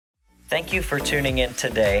Thank you for tuning in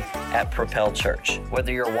today at Propel Church.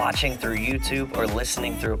 Whether you're watching through YouTube or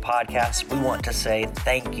listening through a podcast, we want to say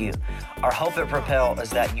thank you. Our hope at Propel is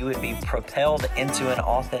that you would be propelled into an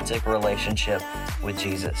authentic relationship with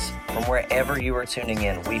Jesus. From wherever you are tuning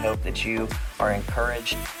in, we hope that you are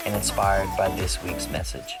encouraged and inspired by this week's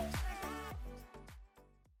message.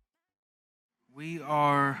 We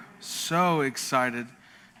are so excited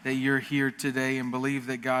that you're here today and believe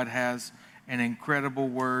that God has an incredible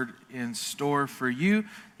word in store for you.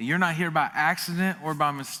 You're not here by accident or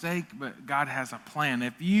by mistake, but God has a plan.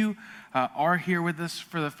 If you are here with us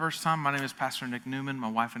for the first time, my name is Pastor Nick Newman. My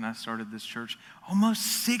wife and I started this church almost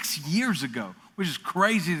 6 years ago, which is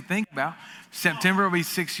crazy to think about. September will be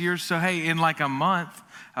 6 years. So, hey, in like a month,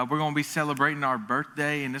 we're going to be celebrating our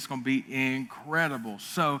birthday, and it's going to be incredible.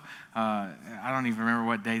 So, I don't even remember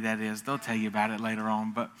what day that is. They'll tell you about it later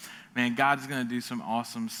on, but man, God's going to do some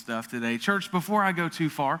awesome stuff today. Church, before I go too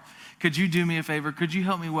far, could you do me a favor? Could you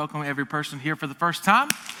help me welcome every person here for the first time?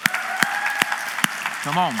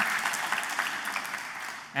 Come on.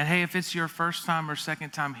 And hey, if it's your first time or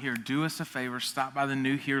second time here, do us a favor. Stop by the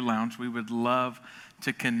New Here Lounge. We would love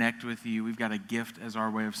to connect with you. We've got a gift as our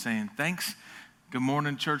way of saying thanks. Good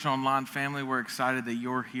morning, Church Online family. We're excited that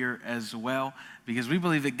you're here as well because we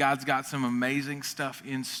believe that God's got some amazing stuff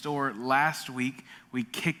in store. Last week, we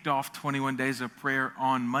kicked off 21 Days of Prayer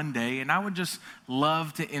on Monday, and I would just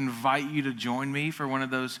love to invite you to join me for one of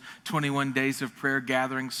those 21 Days of Prayer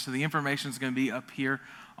gatherings. So the information is going to be up here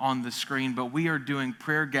on the screen, but we are doing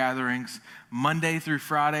prayer gatherings Monday through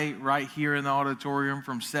Friday right here in the auditorium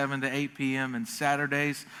from 7 to 8 p.m. and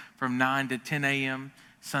Saturdays from 9 to 10 a.m.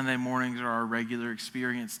 Sunday mornings are our regular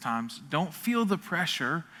experience times. Don't feel the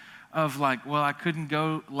pressure of like, well, I couldn't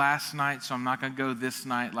go last night, so I'm not going to go this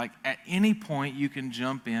night. Like at any point you can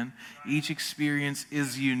jump in. Each experience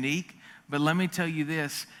is unique. But let me tell you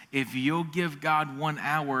this, if you'll give God 1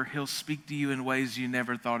 hour, he'll speak to you in ways you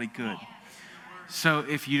never thought he could. So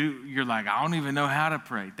if you're like, I don't even know how to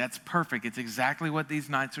pray, that's perfect. It's exactly what these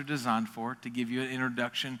nights are designed for, to give you an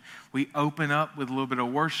introduction. We open up with a little bit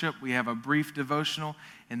of worship. We have a brief devotional,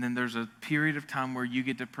 and then there's a period of time where you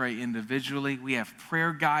get to pray individually. We have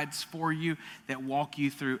prayer guides for you that walk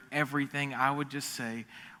you through everything. I would just say,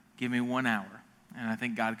 give me 1 hour, and I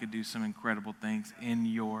think God could do some incredible things in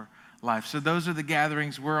your life. So those are the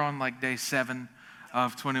gatherings. We're on like day 7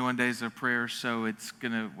 of 21 Days of Prayer, so it's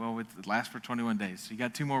gonna, it lasts for 21 days, so you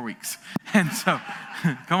got 2 more weeks. And so,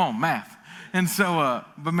 come on, math. And so,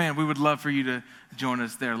 but man, we would love for you to join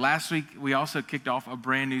us there. Last week, we also kicked off a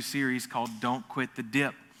brand new series called Don't Quit the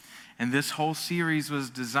Dip. And this whole series was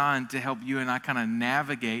designed to help you and I kind of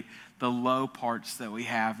navigate the low parts that we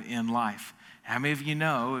have in life. How many of you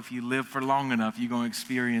know if you live for long enough, you're going to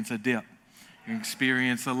experience a dip? You're going to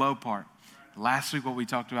experience a low part. Last week, what we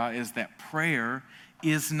talked about is that prayer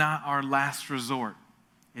is not our last resort.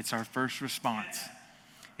 It's our first response.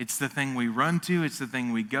 It's the thing we run to. It's the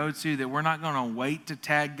thing we go to, that we're not going to wait to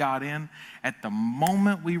tag God in. At the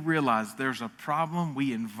moment we realize there's a problem,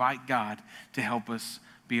 we invite God to help us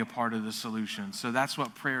be a part of the solution. So that's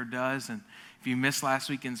what prayer does. And if you missed last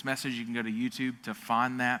weekend's message, you can go to YouTube to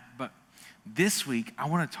find that. But this week, I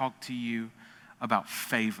want to talk to you about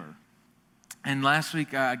favor. And last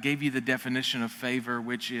week, I gave you the definition of favor,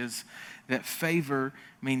 which is that favor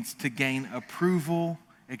means to gain approval,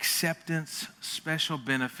 acceptance, special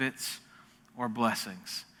benefits, or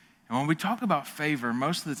blessings. And when we talk about favor,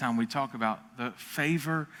 most of the time we talk about the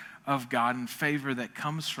favor of God and favor that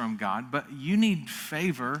comes from God, but you need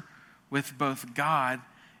favor with both God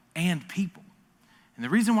and people. And the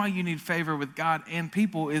reason why you need favor with God and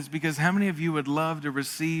people is because how many of you would love to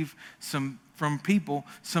receive from people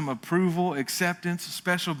some approval, acceptance,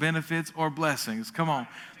 special benefits, or blessings? Come on.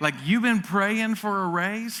 Like you've been praying for a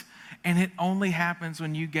raise, and it only happens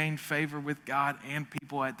when you gain favor with God and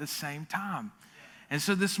people at the same time. And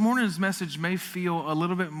so this morning's message may feel a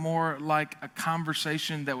little bit more like a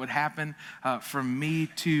conversation that would happen from me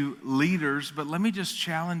to leaders, but let me just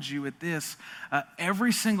challenge you with this.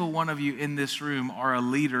 Every single one of you in this room are a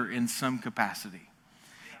leader in some capacity.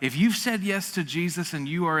 If you've said yes to Jesus and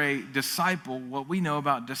you are a disciple, what we know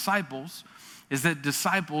about disciples is that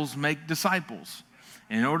disciples make disciples.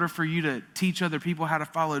 In order for you to teach other people how to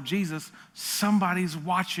follow Jesus, somebody's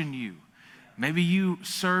watching you. Maybe you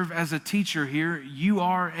serve as a teacher here. You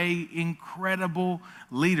are an incredible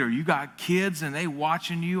leader. You got kids and they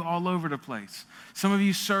watching you all over the place. Some of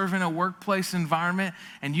you serve in a workplace environment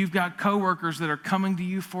and you've got coworkers that are coming to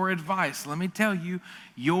you for advice. Let me tell you,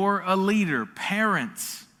 you're a leader.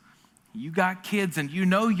 Parents, you got kids and you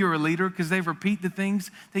know you're a leader because they repeat the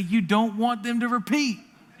things that you don't want them to repeat.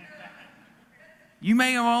 You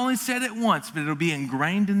may have only said it once, but it'll be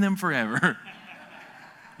ingrained in them forever.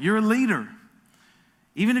 You're a leader.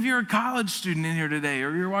 Even if you're a college student in here today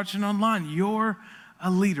or you're watching online, you're a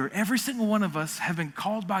leader. Every single one of us have been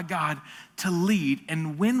called by God to lead.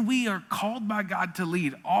 And when we are called by God to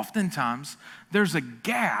lead, oftentimes there's a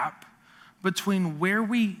gap between where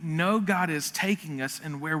we know God is taking us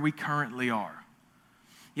and where we currently are.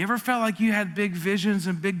 You ever felt like you had big visions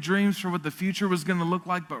and big dreams for what the future was going to look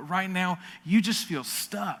like, but right now you just feel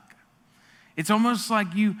stuck? It's almost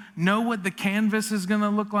like you know what the canvas is going to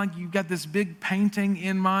look like. You've got this big painting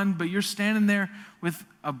in mind, but you're standing there with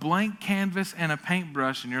a blank canvas and a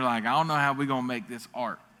paintbrush, and you're like, I don't know how we're going to make this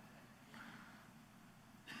art.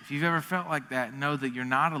 If you've ever felt like that, know that you're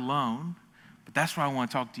not alone, but that's why I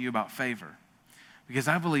want to talk to you about favor. Because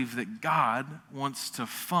I believe that God wants to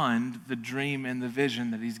fund the dream and the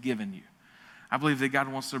vision that He's given you. I believe that God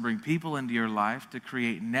wants to bring people into your life to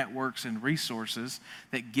create networks and resources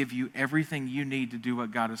that give you everything you need to do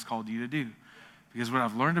what God has called you to do. Because what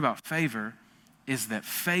I've learned about favor is that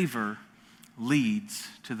favor leads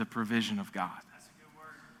to the provision of God. That's a good word.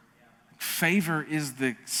 Yeah. Favor is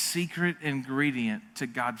the secret ingredient to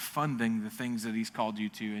God funding the things that He's called you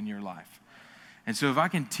to in your life. And so if I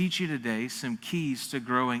can teach you today some keys to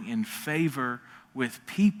growing in favor with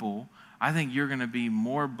people, I think you're going to be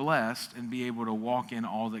more blessed and be able to walk in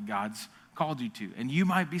all that God's called you to. And you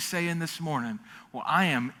might be saying this morning, well, I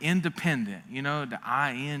am independent. You know, the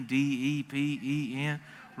INDEPEN,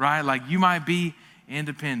 right? Like you might be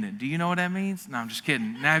independent. Do you know what that means? No, I'm just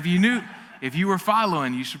kidding. Now, if you were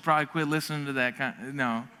following, you should probably quit listening to that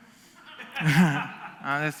no.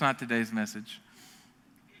 That's not today's message.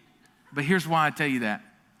 But here's why I tell you that.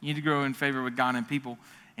 You need to grow in favor with God and people.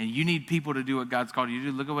 And you need people to do what God's called you to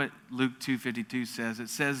do. Look at what Luke 2:52 says. It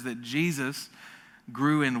says that Jesus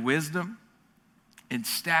grew in wisdom, in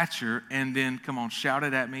stature, and then, come on, shout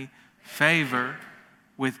it at me, favor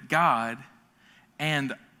with God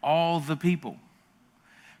and all the people.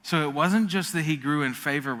 So it wasn't just that He grew in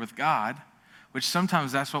favor with God, which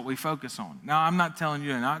sometimes that's what we focus on. Now, I'm not telling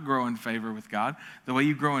you to not grow in favor with God. The way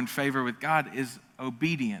you grow in favor with God is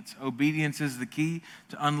obedience. Obedience is the key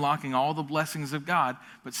to unlocking all the blessings of God.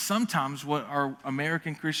 But sometimes what our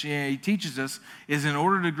American Christianity teaches us is in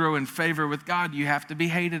order to grow in favor with God, you have to be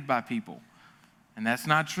hated by people. And that's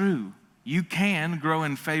not true. You can grow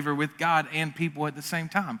in favor with God and people at the same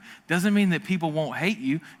time. Doesn't mean that people won't hate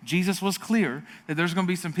you. Jesus was clear that there's going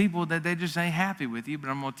to be some people that they just ain't happy with you,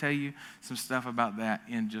 but I'm going to tell you some stuff about that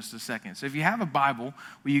in just a second. So if you have a Bible,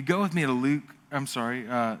 will you go with me to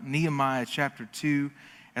Nehemiah chapter 2.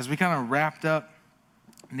 As we kind of wrapped up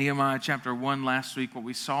Nehemiah chapter 1 last week, what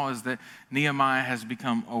we saw is that Nehemiah has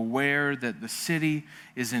become aware that the city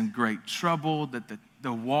is in great trouble, that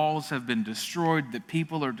the walls have been destroyed, that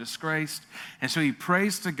people are disgraced. And so he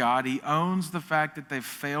prays to God. He owns the fact that they've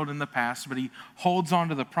failed in the past, but he holds on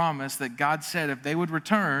to the promise that God said if they would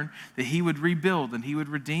return, that He would rebuild and He would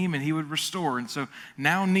redeem and He would restore. And so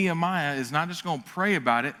now Nehemiah is not just going to pray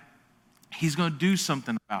about it, he's going to do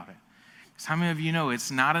something about it. Because how many of you know it's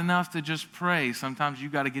not enough to just pray? Sometimes you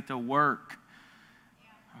got to get to work.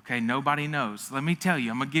 Okay, nobody knows. Let me tell you,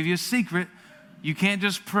 I'm going to give you a secret. You can't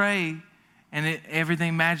just pray and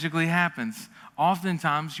everything magically happens.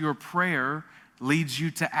 Oftentimes, your prayer leads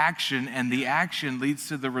you to action, and the action leads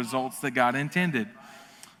to the results that God intended.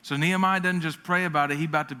 So Nehemiah doesn't just pray about it, he's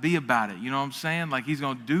about to be about it. You know what I'm saying? Like he's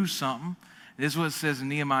going to do something. This is what it says in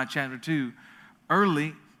Nehemiah chapter 2.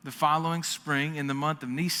 Early the following spring, in the month of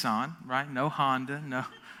Nisan, right? No Honda, no,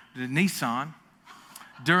 the Nisan.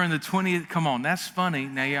 During the 20th, come on, that's funny.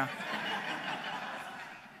 Now, yeah.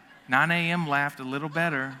 9 a.m. laughed a little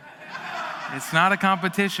better. It's not a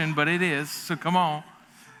competition, but it is, so come on.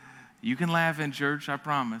 You can laugh in church, I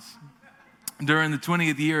promise. During the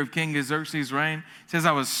 20th year of King Xerxes' reign, it says,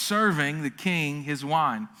 I was serving the king his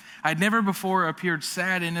wine. I had never before appeared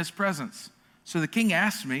sad in his presence. So the king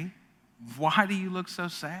asked me, why do you look so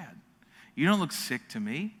sad? You don't look sick to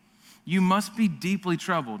me. You must be deeply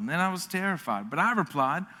troubled. And then I was terrified. But I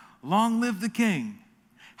replied, long live the king.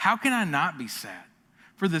 How can I not be sad?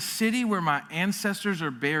 For the city where my ancestors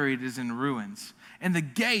are buried is in ruins, and the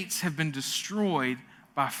gates have been destroyed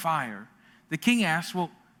by fire. The king asked,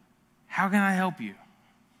 well, how can I help you?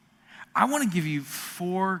 I want to give you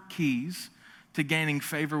 4 keys to gaining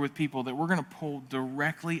favor with people that we're going to pull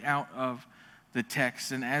directly out of the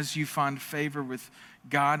text. And as you find favor with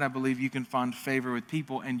God, I believe you can find favor with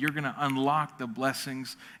people, and you're going to unlock the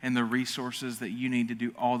blessings and the resources that you need to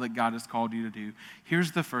do all that God has called you to do.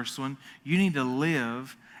 Here's the first one. You need to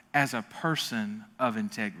live as a person of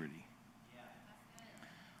integrity.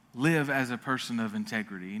 live as a person of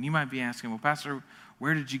integrity. And you might be asking, well, Pastor,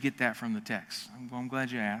 where did you get that from the text? I'm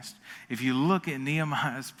glad you asked. If you look at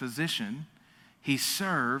Nehemiah's position, he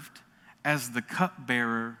served as the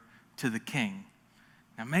cupbearer to the king.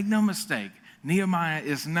 Now, make no mistake, Nehemiah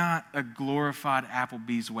is not a glorified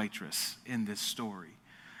Applebee's waitress in this story.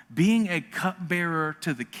 Being a cupbearer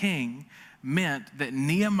to the king meant that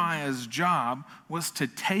Nehemiah's job was to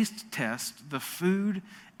taste test the food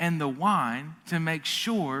and the wine to make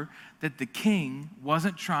sure that the king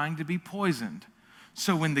wasn't trying to be poisoned.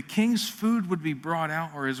 So when the king's food would be brought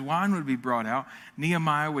out or his wine would be brought out,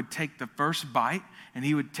 Nehemiah would take the first bite and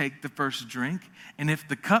he would take the first drink. And if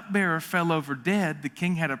the cupbearer fell over dead, the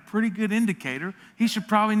king had a pretty good indicator he should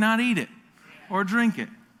probably not eat it or drink it.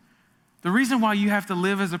 The reason why you have to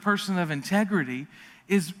live as a person of integrity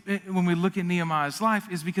is, when we look at Nehemiah's life,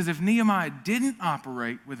 is because if Nehemiah didn't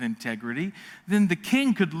operate with integrity, then the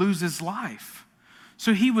king could lose his life.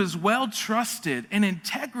 So he was well trusted, and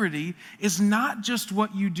integrity is not just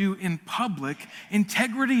what you do in public.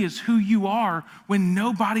 Integrity is who you are when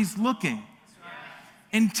nobody's looking.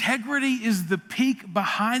 Integrity is the peek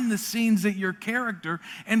behind the scenes at your character.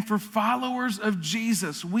 And for followers of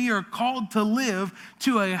Jesus, we are called to live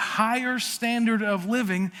to a higher standard of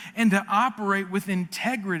living and to operate with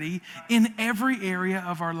integrity in every area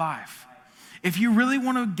of our life. If you really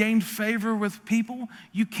want to gain favor with people,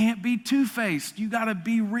 you can't be two-faced. You got to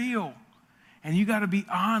be real and you got to be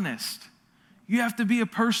honest. You have to be a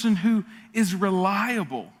person who is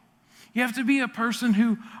reliable. You have to be a person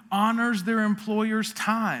who honors their employer's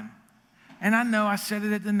time. And I know I said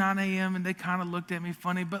it at the 9 a.m. and they kind of looked at me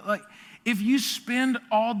funny, but like, if you spend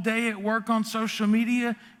all day at work on social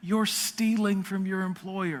media, you're stealing from your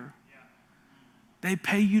employer. They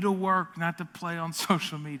pay you to work, not to play on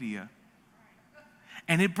social media.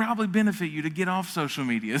 And it probably benefit you to get off social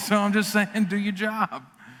media. So I'm just saying, do your job.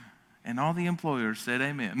 And all the employers said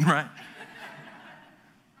amen, right?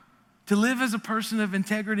 To live as a person of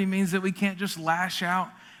integrity means that we can't just lash out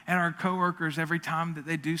at our coworkers every time that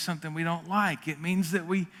they do something we don't like. It means that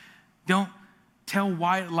we don't tell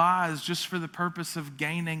white lies just for the purpose of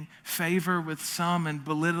gaining favor with some and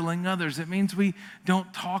belittling others. It means we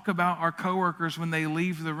don't talk about our coworkers when they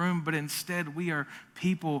leave the room, but instead we are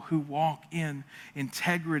people who walk in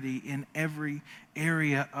integrity in every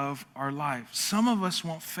area of our life. Some of us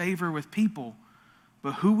want favor with people,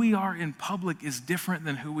 but who we are in public is different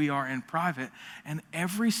than who we are in private. And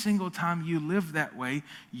every single time you live that way,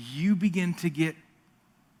 you begin to get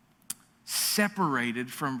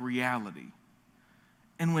separated from reality.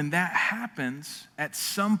 And when that happens, at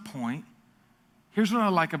some point, here's what I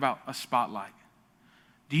like about a spotlight.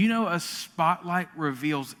 Do you know a spotlight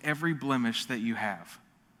reveals every blemish that you have?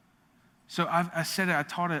 So I said it, I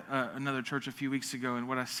taught at another church a few weeks ago, and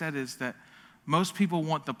what I said is that most people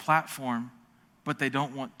want the platform, but they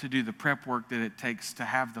don't want to do the prep work that it takes to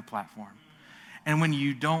have the platform. And when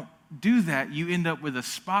you don't do that, you end up with a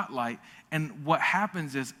spotlight. And what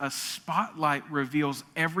happens is a spotlight reveals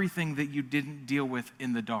everything that you didn't deal with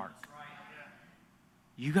in the dark.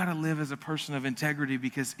 You got to live as a person of integrity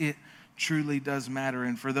because it truly does matter.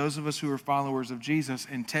 And for those of us who are followers of Jesus,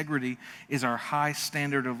 integrity is our high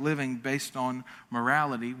standard of living based on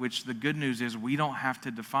morality, which the good news is we don't have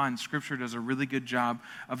to define. Scripture does a really good job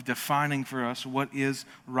of defining for us what is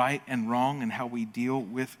right and wrong and how we deal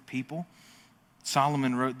with people.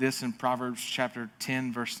 Solomon wrote this in Proverbs chapter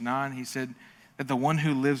 10, verse 9. He said that the one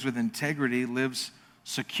who lives with integrity lives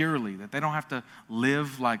securely, that they don't have to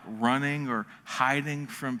live like running or hiding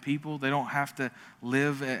from people. They don't have to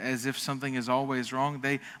live as if something is always wrong.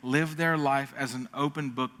 They live their life as an open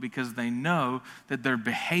book because they know that their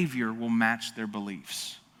behavior will match their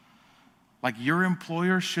beliefs. Like your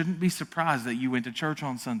employer shouldn't be surprised that you went to church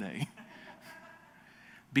on Sunday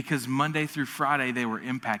because Monday through Friday they were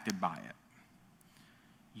impacted by it.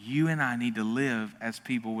 You and I need to live as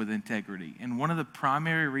people with integrity. And one of the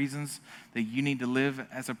primary reasons that you need to live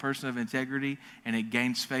as a person of integrity and it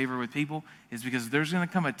gains favor with people is because there's going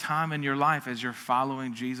to come a time in your life as you're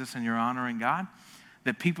following Jesus and you're honoring God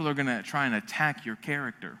that people are going to try and attack your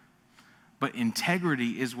character. But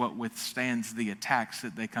integrity is what withstands the attacks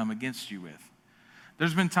that they come against you with.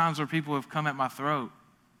 There's been times where people have come at my throat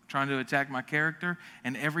trying to attack my character,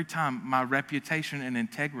 and every time my reputation and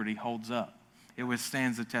integrity holds up. It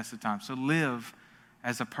withstands the test of time. So live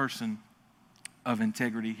as a person of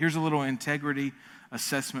integrity. Here's a little integrity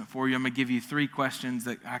assessment for you. I'm going to give you 3 questions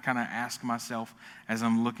that I kind of ask myself as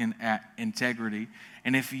I'm looking at integrity.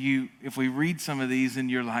 And if we read some of these and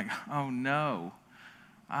you're like, oh no,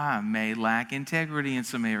 I may lack integrity in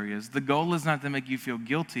some areas. The goal is not to make you feel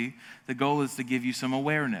guilty. The goal is to give you some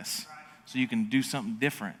awareness. so you can do something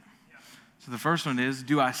different. So the first one is,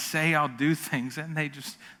 do I say I'll do things and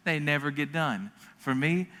they never get done? For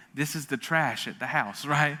me, this is the trash at the house,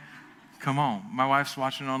 right? Come on. My wife's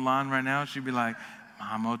watching online right now. She'd be like,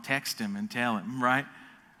 Mom, I'll text him and tell him, right?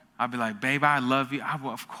 I'd be like, babe, I love you.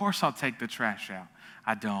 Of course I'll take the trash out.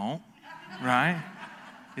 I don't, right?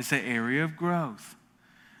 It's an area of growth.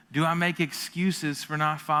 Do I make excuses for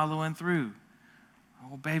not following through?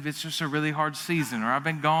 Oh, babe, it's just a really hard season, or I've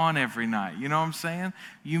been gone every night. You know what I'm saying?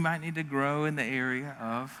 You might need to grow in the area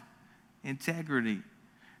of integrity.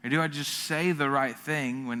 Or do I just say the right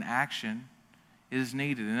thing when action is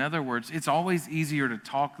needed? In other words, it's always easier to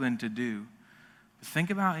talk than to do. But think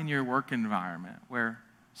about in your work environment where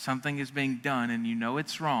something is being done and you know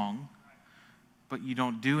it's wrong, but you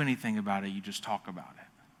don't do anything about it, you just talk about it.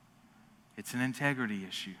 It's an integrity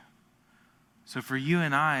issue. So for you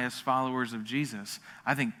and I as followers of Jesus,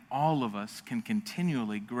 I think all of us can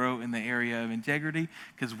continually grow in the area of integrity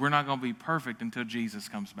because we're not going to be perfect until Jesus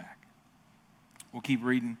comes back. We'll keep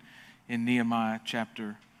reading in Nehemiah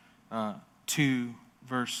chapter 2,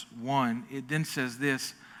 verse 1. It then says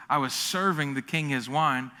this, I was serving the king his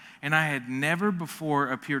wine, and I had never before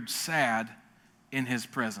appeared sad in his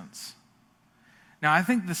presence. Now, I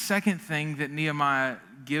think the second thing that Nehemiah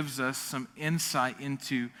gives us some insight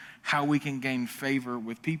into how we can gain favor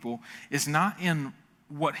with people is not in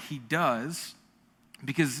what he does,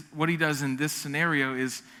 because what he does in this scenario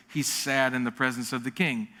is he's sad in the presence of the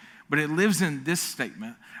king. But it lives in this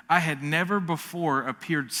statement, I had never before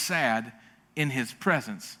appeared sad in his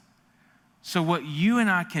presence. So what you and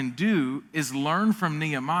I can do is learn from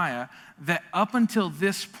Nehemiah that up until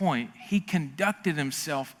this point, he conducted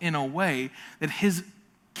himself in a way that his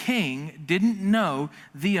king didn't know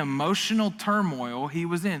the emotional turmoil he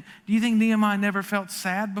was in. Do you think Nehemiah never felt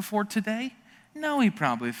sad before today? No, he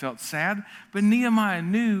probably felt sad, but Nehemiah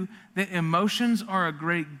knew that emotions are a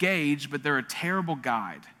great gauge, but they're a terrible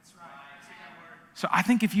guide. So I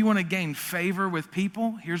think if you want to gain favor with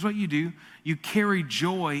people, here's what you do. You carry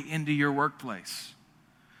joy into your workplace.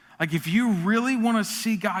 Like if you really want to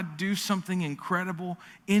see God do something incredible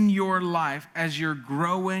in your life as you're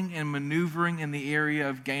growing and maneuvering in the area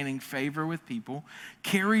of gaining favor with people,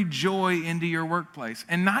 carry joy into your workplace.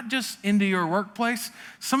 And not just into your workplace.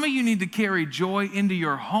 Some of you need to carry joy into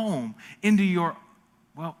your home, into your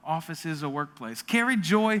office is a workplace. Carry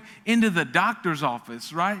joy into the doctor's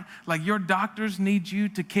office, right? Like your doctors need you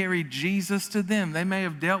to carry Jesus to them. They may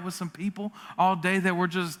have dealt with some people all day that were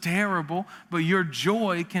just terrible, but your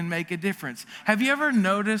joy can make a difference. Have you ever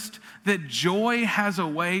noticed that joy has a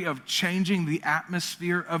way of changing the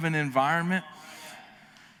atmosphere of an environment?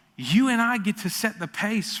 You and I get to set the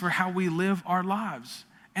pace for how we live our lives.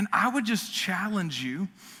 And I would just challenge you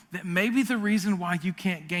that maybe the reason why you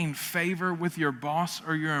can't gain favor with your boss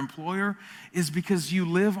or your employer is because you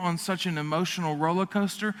live on such an emotional roller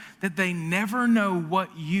coaster that they never know what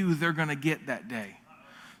they're going to get that day.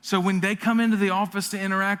 So when they come into the office to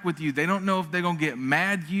interact with you, they don't know if they're going to get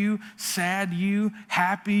mad you, sad you,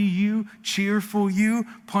 happy you, cheerful you,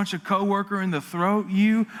 punch a coworker in the throat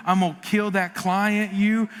you, I'm going to kill that client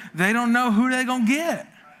you. They don't know who they're going to get.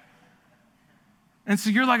 And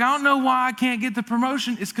so you're like, I don't know why I can't get the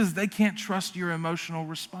promotion. It's because they can't trust your emotional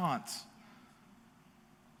response.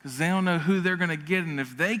 Because they don't know who they're going to get. And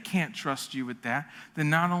if they can't trust you with that,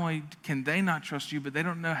 then not only can they not trust you, but they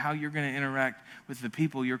don't know how you're going to interact with the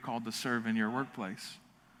people you're called to serve in your workplace.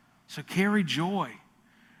 So carry joy.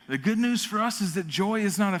 The good news for us is that joy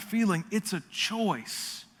is not a feeling. It's a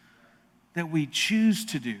choice that we choose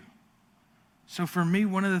to do. So for me,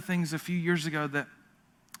 one of the things a few years ago that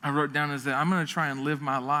I wrote down is that I'm going to try and live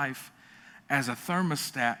my life as a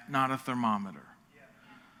thermostat, not a thermometer.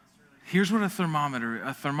 Here's what a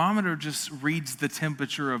thermometer just reads the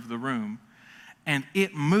temperature of the room, and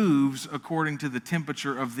it moves according to the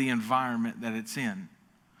temperature of the environment that it's in.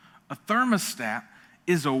 A thermostat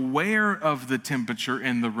is aware of the temperature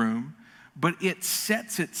in the room, but it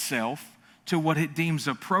sets itself to what it deems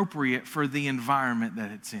appropriate for the environment that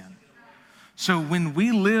it's in. So when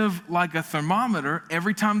we live like a thermometer,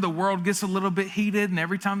 every time the world gets a little bit heated and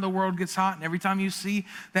every time the world gets hot and every time you see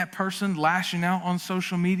that person lashing out on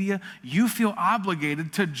social media, you feel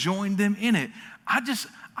obligated to join them in it.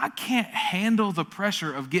 I can't handle the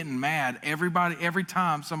pressure of getting mad every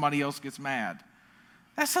time somebody else gets mad.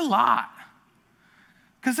 That's a lot.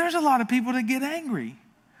 Because there's a lot of people that get angry.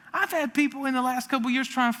 I've had people in the last couple of years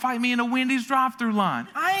trying to fight me in a Wendy's drive-thru line.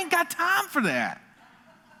 I ain't got time for that.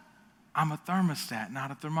 I'm a thermostat,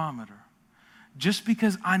 not a thermometer. Just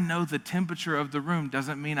because I know the temperature of the room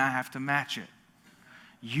doesn't mean I have to match it.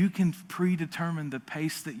 You can predetermine the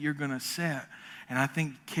pace that you're going to set. And I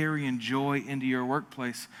think carrying joy into your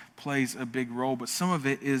workplace plays a big role, but some of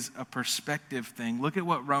it is a perspective thing. Look at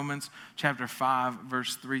what Romans chapter 5,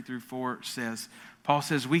 verse 3 through 4 says. Paul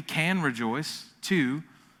says, we can rejoice too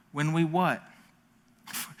when we what?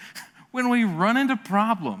 When we run into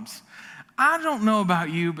problems. I don't know about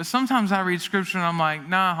you, but sometimes I read scripture and I'm like,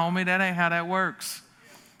 nah, homie, that ain't how that works.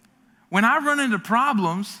 When I run into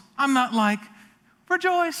problems, I'm not like,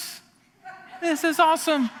 rejoice. This is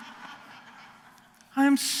awesome. I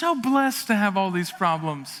am so blessed to have all these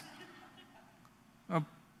problems.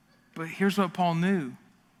 But here's what Paul knew.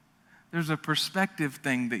 There's a perspective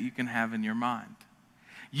thing that you can have in your mind.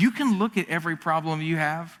 You can look at every problem you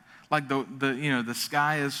have, like the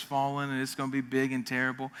sky is falling and it's going to be big and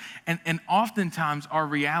terrible. And oftentimes our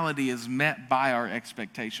reality is met by our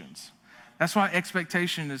expectations. That's why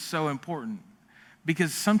expectation is so important.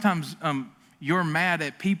 Because sometimes you're mad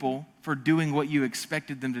at people for doing what you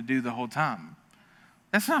expected them to do the whole time.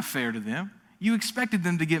 That's not fair to them. You expected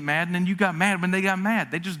them to get mad, and then you got mad when they got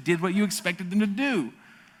mad. They just did what you expected them to do.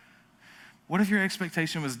 What if your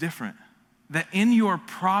expectation was different? That in your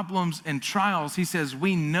problems and trials, he says,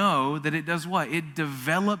 we know that it does what? It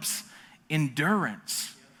develops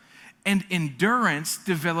endurance. And endurance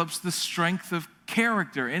develops the strength of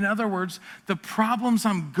character. In other words, the problems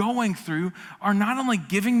I'm going through are not only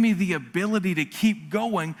giving me the ability to keep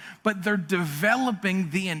going, but they're developing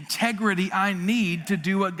the integrity I need to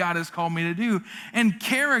do what God has called me to do. And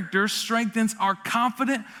character strengthens our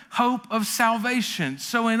confident hope of salvation.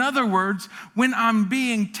 So in other words, when I'm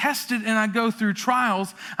being tested and I go through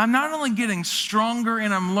trials, I'm not only getting stronger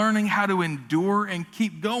and I'm learning how to endure and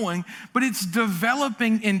keep going, but it's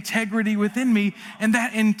developing integrity within me. And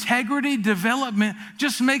that integrity development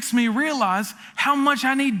just makes me realize how much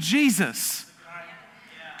I need Jesus.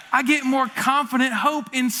 I get more confident hope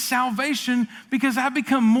in salvation because I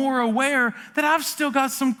become more aware that I've still got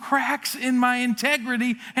some cracks in my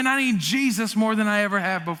integrity and I need Jesus more than I ever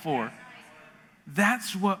have before.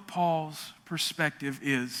 That's what Paul's perspective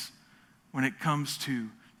is when it comes to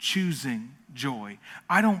choosing joy.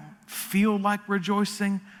 I don't feel like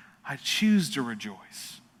rejoicing. I choose to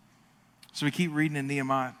rejoice. So we keep reading in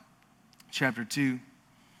Nehemiah chapter 2,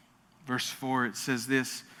 verse 4, it says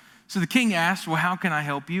this. So the king asked, well, how can I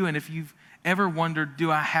help you? And if you've ever wondered, do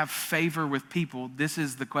I have favor with people? This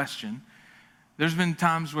is the question. There's been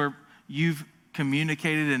times where you've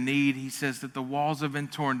communicated a need. He says that the walls have been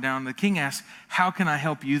torn down. The king asks, how can I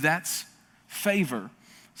help you? That's favor.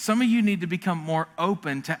 Some of you need to become more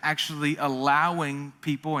open to actually allowing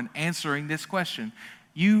people and answering this question.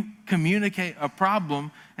 You communicate a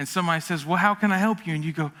problem and somebody says, well, how can I help you? And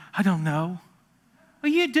you go, I don't know.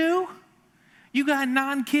 Well, you do. You got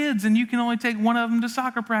 9 kids and you can only take one of them to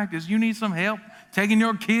soccer practice. You need some help taking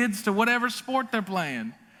your kids to whatever sport they're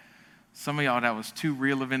playing. Some of y'all, that was too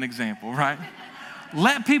real of an example, right?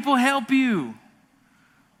 Let people help you.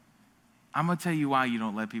 I'm going to tell you why you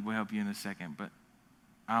don't let people help you in a second, but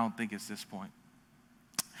I don't think it's this point.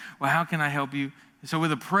 Well, how can I help you? So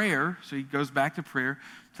with a prayer, so he goes back to prayer,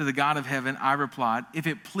 to the God of heaven, I replied, if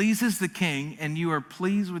it pleases the king and you are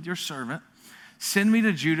pleased with your servant, send me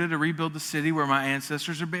to Judah to rebuild the city where my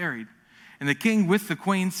ancestors are buried. And the king with the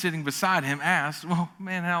queen sitting beside him asked, well,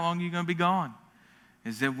 man, how long are you going to be gone?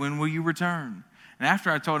 He said, when will you return? And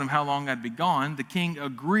after I told him how long I'd be gone, the king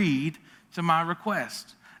agreed to my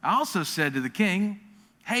request. I also said to the king,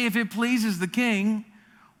 hey, if it pleases the king,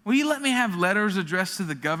 will you let me have letters addressed to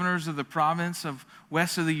the governors of the province of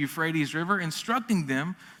west of the Euphrates River, instructing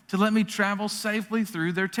them to let me travel safely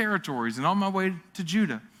through their territories and on my way to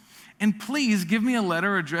Judah? And please give me a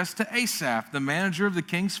letter addressed to Asaph, the manager of the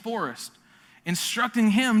king's forest, instructing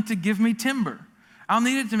him to give me timber. I'll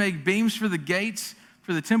need it to make beams for the gates,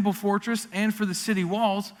 for the temple fortress, and for the city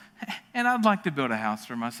walls, and I'd like to build a house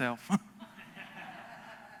for myself.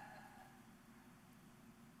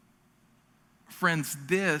 Friends,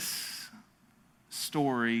 this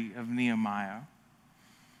story of Nehemiah,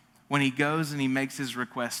 when he goes and he makes his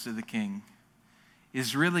request to the king,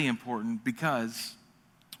 is really important because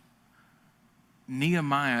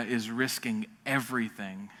Nehemiah is risking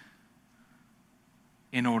everything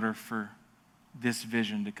in order for this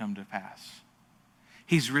vision to come to pass.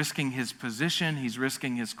 He's risking his position, he's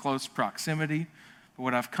risking his close proximity. But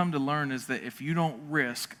what I've come to learn is that if you don't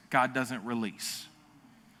risk, God doesn't release.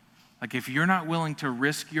 Like if you're not willing to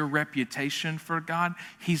risk your reputation for God,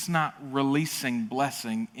 he's not releasing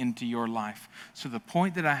blessing into your life. So the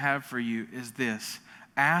point that I have for you is this: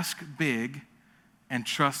 ask big and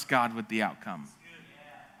trust God with the outcome.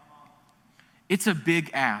 It's a big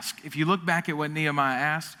ask. If you look back at what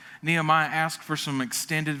Nehemiah asked for some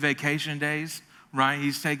extended vacation days. right?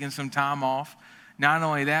 He's taking some time off. Not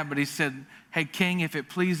only that, but he said, hey, King, if it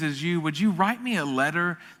pleases you, would you write me a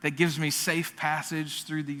letter that gives me safe passage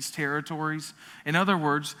through these territories? In other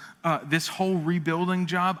words, this whole rebuilding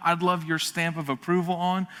job, I'd love your stamp of approval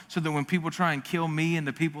on, so that when people try and kill me and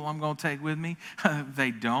the people I'm going to take with me,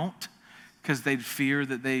 they don't, because they'd fear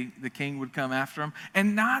that the king would come after them.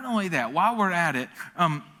 And not only that, while we're at it,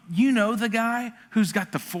 you know the guy who's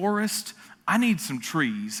got the forest? I need some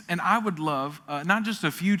trees, and I would love not just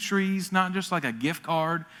a few trees, not just like a gift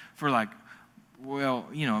card for like, well,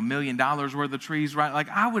 $1 million worth of trees, right? Like,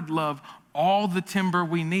 I would love all the timber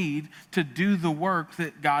we need to do the work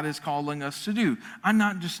that God is calling us to do. I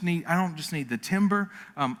don't just need the timber.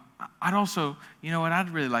 I'd also, I'd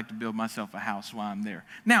really like to build myself a house while I'm there.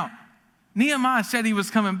 Now, Nehemiah said he was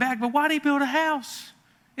coming back, but why'd he build a house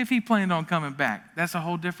if he planned on coming back? That's a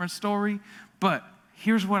whole different story, but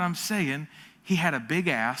here's what I'm saying. He had a big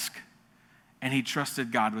ask, and he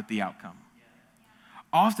trusted God with the outcome.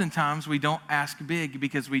 Oftentimes, we don't ask big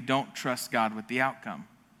because we don't trust God with the outcome.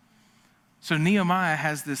 So Nehemiah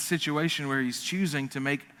has this situation where he's choosing to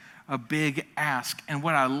make a big ask. And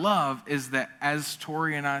what I love is that as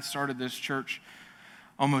Tori and I started this church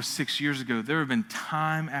almost 6 years ago, there have been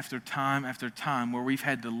time after time after time where we've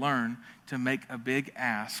had to learn to make a big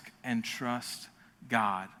ask and trust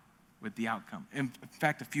God with the outcome. In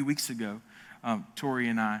fact, a few weeks ago, Tori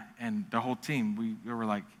and I and the whole team, we were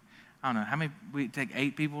like, I don't know, how many, we take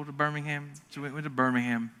 8 people to Birmingham. So we went to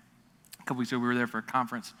Birmingham. A couple weeks ago, we were there for a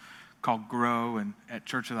conference called Grow and at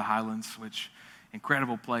Church of the Highlands, which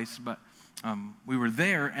incredible place. But we were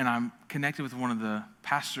there, and I'm connected with one of the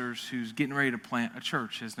pastors who's getting ready to plant a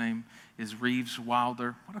church. His name is Reeves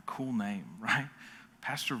Wilder. What a cool name, right?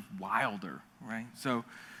 Pastor Wilder, right? So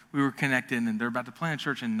we were connected, and they're about to plant a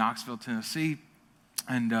church in Knoxville, Tennessee.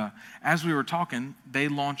 And as we were talking, they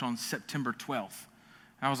launch on September 12th.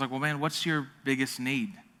 And I was like, well, man, what's your biggest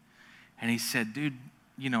need? And he said, dude,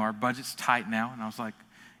 our budget's tight now. And I was like,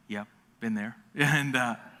 yep, been there. And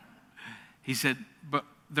he said, but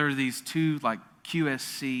there are these 2 like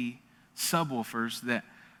QSC subwoofers that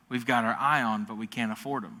we've got our eye on, but we can't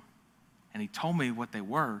afford them. And he told me what they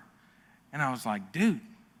were. And I was like, dude,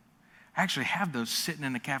 I actually have those sitting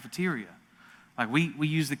in the cafeteria. Like we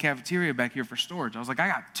use the cafeteria back here for storage. I was like, I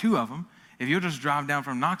got 2 of them. If you'll just drive down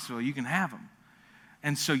from Knoxville, you can have them.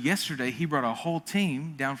 And so yesterday, he brought a whole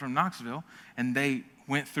team down from Knoxville, and they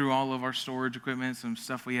went through all of our storage equipment, some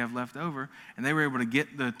stuff we have left over, and they were able to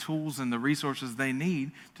get the tools and the resources they need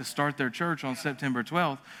to start their church on September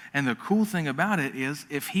 12th. And the cool thing about it is,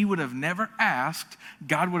 if he would have never asked,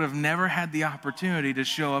 God would have never had the opportunity to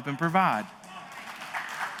show up and provide.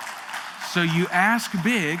 So you ask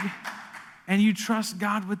big, and you trust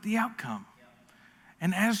God with the outcome.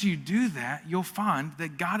 And as you do that, you'll find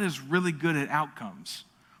that God is really good at outcomes.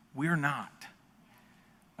 We're not.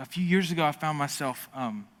 A few years ago, I found myself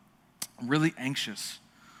really anxious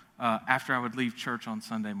after I would leave church on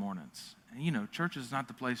Sunday mornings. And church is not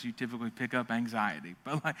the place you typically pick up anxiety.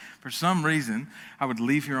 But for some reason, I would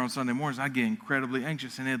leave here on Sunday mornings, I'd get incredibly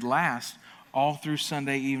anxious, and it'd last all through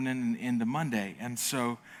Sunday evening and into Monday. And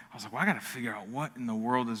so I was like, well, I got to figure out what in the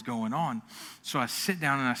world is going on. So I sit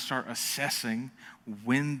down and I start assessing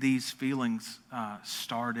when these feelings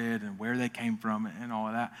started and where they came from and all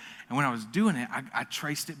of that. And when I was doing it, I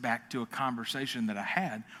traced it back to a conversation that I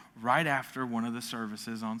had right after one of the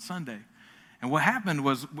services on Sunday. And what happened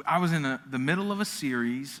was I was in the middle of a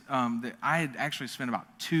series that I had actually spent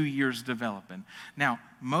about 2 years developing. Now,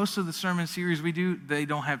 most of the sermon series we do, they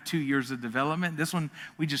don't have 2 years of development. This one,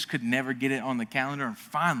 we just could never get it on the calendar, and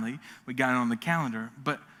finally, we got it on the calendar.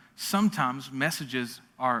 But sometimes messages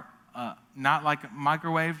are not like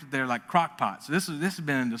microwaved, they're like crock pots. So this has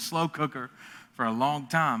been in the slow cooker for a long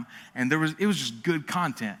time, and it was just good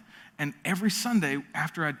content. And every Sunday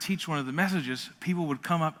after I'd teach one of the messages, people would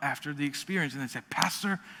come up after the experience and they'd say,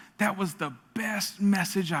 Pastor, that was the best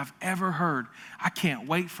message I've ever heard. I can't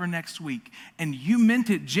wait for next week. And you meant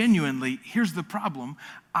it genuinely. Here's the problem.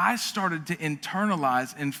 I started to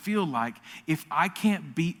internalize and feel like if I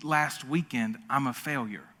can't beat last weekend, I'm a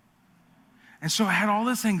failure. And so I had all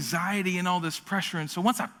this anxiety and all this pressure. And so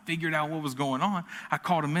once I figured out what was going on, I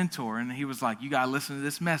called a mentor, and he was like, you got to listen to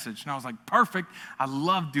this message. And I was like, perfect. I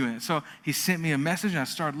love doing it. So he sent me a message, and I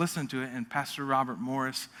started listening to it. And Pastor Robert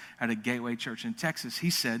Morris at a Gateway Church in Texas,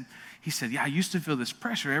 he said, yeah, I used to feel this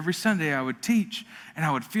pressure. Every Sunday I would teach, and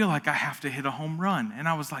I would feel like I have to hit a home run. And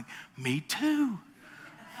I was like, me too.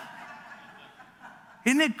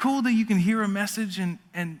 Isn't it cool that you can hear a message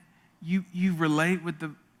and you relate with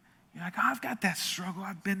you're like, oh, I've got that struggle.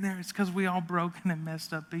 I've been there. It's because we all broken and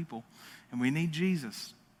messed up people, and we need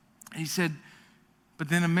Jesus. He said, But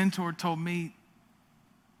then a mentor told me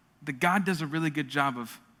that God does a really good job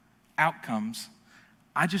of outcomes.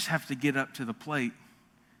 I just have to get up to the plate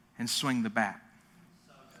and swing the bat.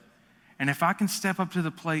 And if I can step up to the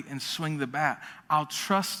plate and swing the bat, I'll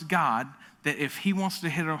trust God that if he wants to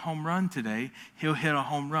hit a home run today, he'll hit a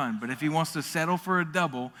home run. But if he wants to settle for a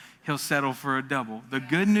double, he'll settle for a double. The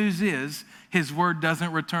good news is his word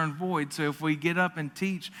doesn't return void. So if we get up and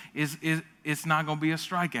teach, it's not going to be a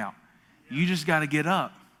strikeout. You just got to get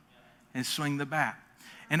up and swing the bat.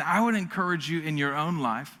 And I would encourage you in your own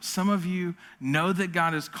life. Some of you know that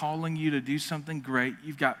God is calling you to do something great.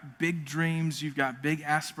 You've got big dreams. You've got big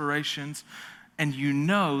aspirations. And you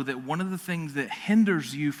know that one of the things that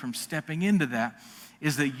hinders you from stepping into that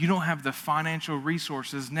is that you don't have the financial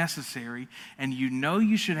resources necessary. And you know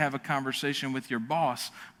you should have a conversation with your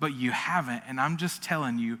boss, but you haven't. And I'm just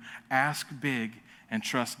telling you, ask big and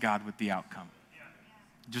trust God with the outcome.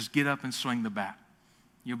 Just get up and swing the bat.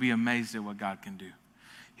 You'll be amazed at what God can do.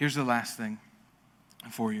 Here's the last thing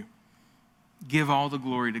for you. Give all the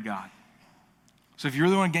glory to God. So if you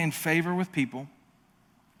really want to gain favor with people,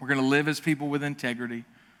 we're going to live as people with integrity.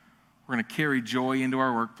 We're going to carry joy into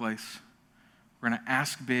our workplace. We're going to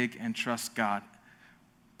ask big and trust God.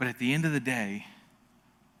 But at the end of the day,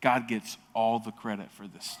 God gets all the credit for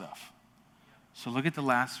this stuff. So look at the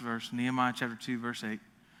last verse, Nehemiah chapter 2, verse 8.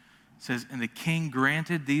 It says, and the king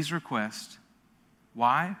granted these requests.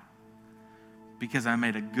 Why? Because I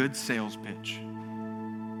made a good sales pitch.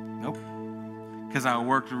 Nope. Because I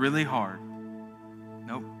worked really hard.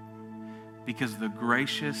 Nope. Because the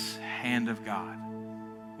gracious hand of God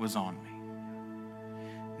was on me.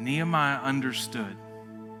 Nehemiah understood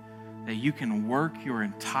that you can work your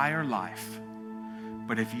entire life,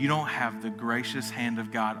 but if you don't have the gracious hand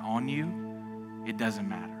of God on you, it doesn't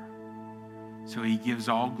matter. So he gives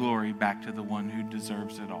all glory back to the one who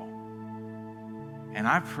deserves it all. And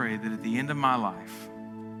I pray that at the end of my life,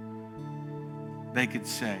 they could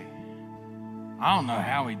say, I don't know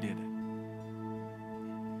how he did it.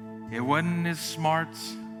 It wasn't his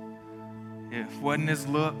smarts. It wasn't his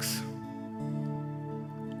looks.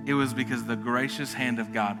 It was because the gracious hand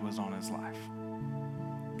of God was on his life.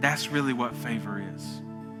 That's really what favor is.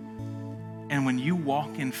 And when you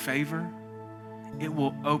walk in favor, it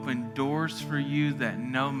will open doors for you that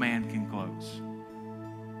no man can close.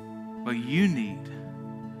 But you need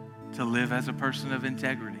to live as a person of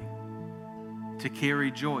integrity, to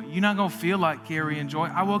carry joy. You're not going to feel like carrying joy.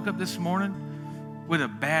 I woke up this morning with a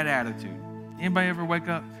bad attitude. Anybody ever wake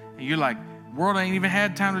up and you're like, world ain't even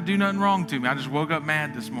had time to do nothing wrong to me. I just woke up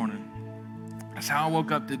mad this morning. That's how I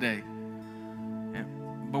woke up today.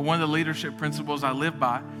 But one of the leadership principles I live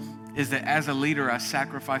by is that as a leader, I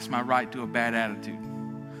sacrifice my right to a bad attitude.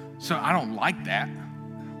 So I don't like that.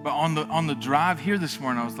 But on the drive here this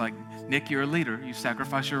morning, I was like, Nick, you're a leader. You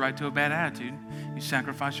sacrifice your right to a bad attitude. You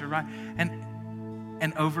sacrifice your right.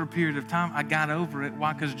 And over a period of time, I got over it.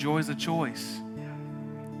 Why? Because joy is a choice.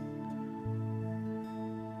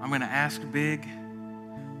 I'm going to ask big,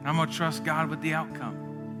 and I'm going to trust God with the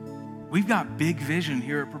outcome. We've got big vision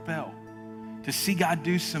here at Propel to see God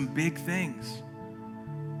do some big things.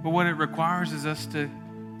 But what it requires is us to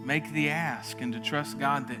make the ask and to trust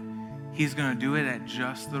God that he's going to do it at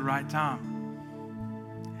just the right time.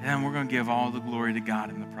 And then we're going to give all the glory to God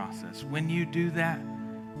in the process. When you do that,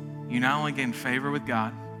 you not only gain favor with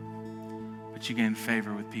God, but you gain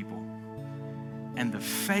favor with people. And the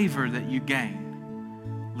favor that you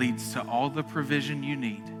gain leads to all the provision you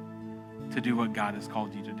need to do what God has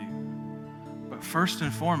called you to do. But first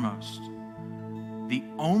and foremost, the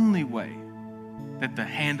only way that the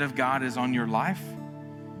hand of God is on your life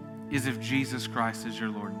is if Jesus Christ is your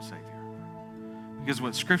Lord and Savior. Because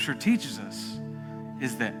what Scripture teaches us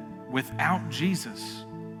is that without Jesus,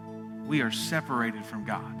 we are separated from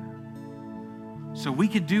God. So we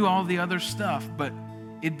could do all the other stuff, but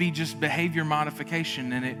it'd be just behavior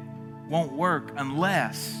modification, and it won't work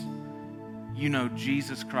unless you know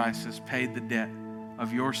Jesus Christ has paid the debt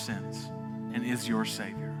of your sins and is your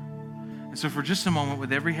Savior. And so for just a moment,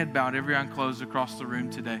 with every head bowed, every eye closed across the room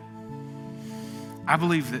today, I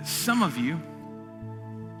believe that some of you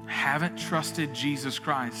haven't trusted Jesus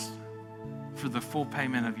Christ for the full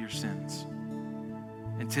payment of your sins.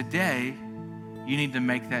 And today, you need to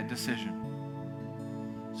make that decision.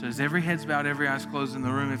 So as every head's bowed, every eye's closed in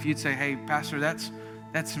the room, if you'd say, hey, Pastor, that's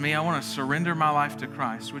me. I want to surrender my life to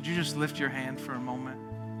Christ. Would you just lift your hand for a moment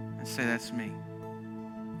and say, that's me?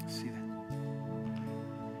 See that?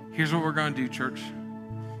 Here's what we're going to do, church.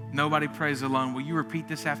 Nobody prays alone. Will you repeat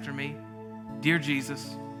this after me? Dear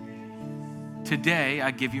Jesus, today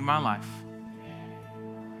I give you my life.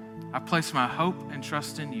 I place my hope and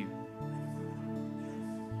trust in you.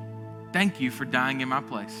 Thank you for dying in my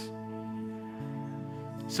place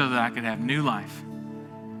so that I could have new life.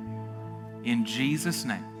 In Jesus'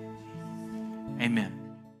 name, amen.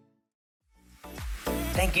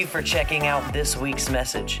 Thank you for checking out this week's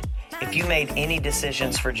message. If you made any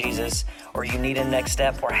decisions for Jesus, or you need a next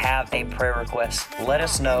step or have a prayer request, let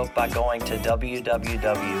us know by going to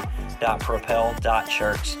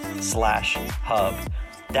www.propel.church/hub.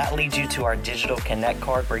 That leads you to our digital connect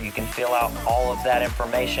card where you can fill out all of that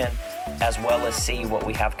information as well as see what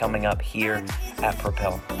we have coming up here at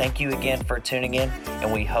Propel. Thank you again for tuning in,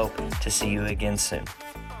 and we hope to see you again soon.